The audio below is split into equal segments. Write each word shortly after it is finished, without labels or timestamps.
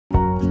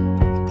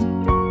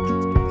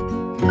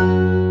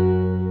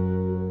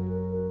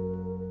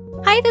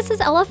Hi, this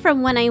is Ella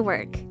from When I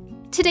Work.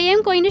 Today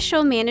I'm going to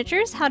show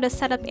managers how to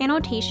set up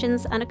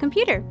annotations on a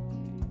computer.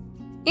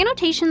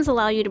 Annotations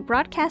allow you to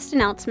broadcast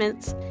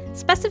announcements,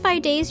 specify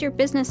days your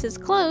business is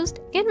closed,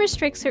 and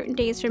restrict certain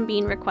days from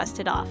being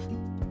requested off.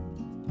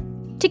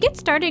 To get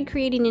started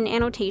creating an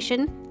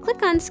annotation,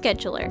 click on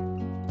Scheduler.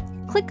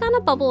 Click on a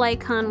bubble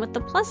icon with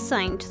the plus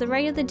sign to the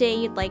right of the day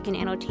you'd like an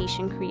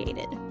annotation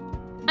created.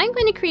 I'm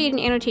going to create an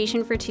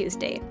annotation for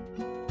Tuesday.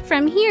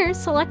 From here,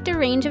 select a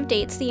range of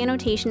dates the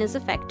annotation is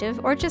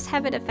effective, or just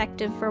have it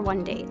effective for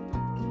one date.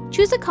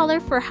 Choose a color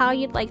for how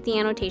you'd like the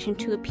annotation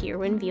to appear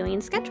when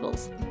viewing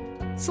schedules.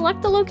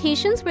 Select the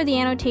locations where the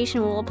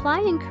annotation will apply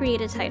and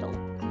create a title.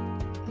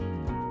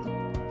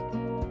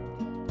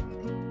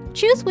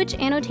 Choose which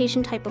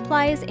annotation type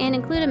applies and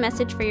include a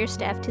message for your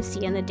staff to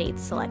see on the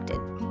dates selected.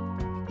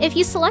 If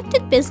you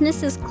selected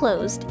Business is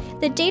Closed,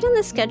 the date on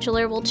the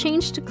scheduler will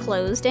change to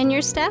Closed and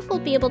your staff will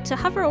be able to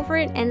hover over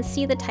it and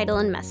see the title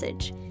and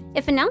message.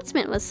 If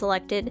Announcement was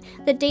selected,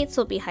 the dates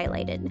will be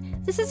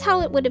highlighted. This is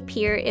how it would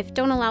appear if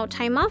Don't Allow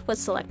Time Off was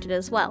selected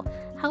as well.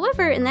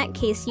 However, in that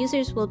case,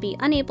 users will be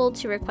unable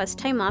to request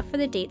time off for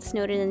the dates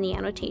noted in the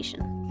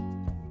annotation.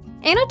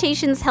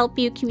 Annotations help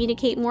you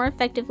communicate more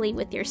effectively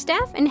with your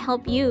staff and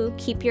help you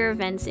keep your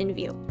events in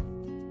view.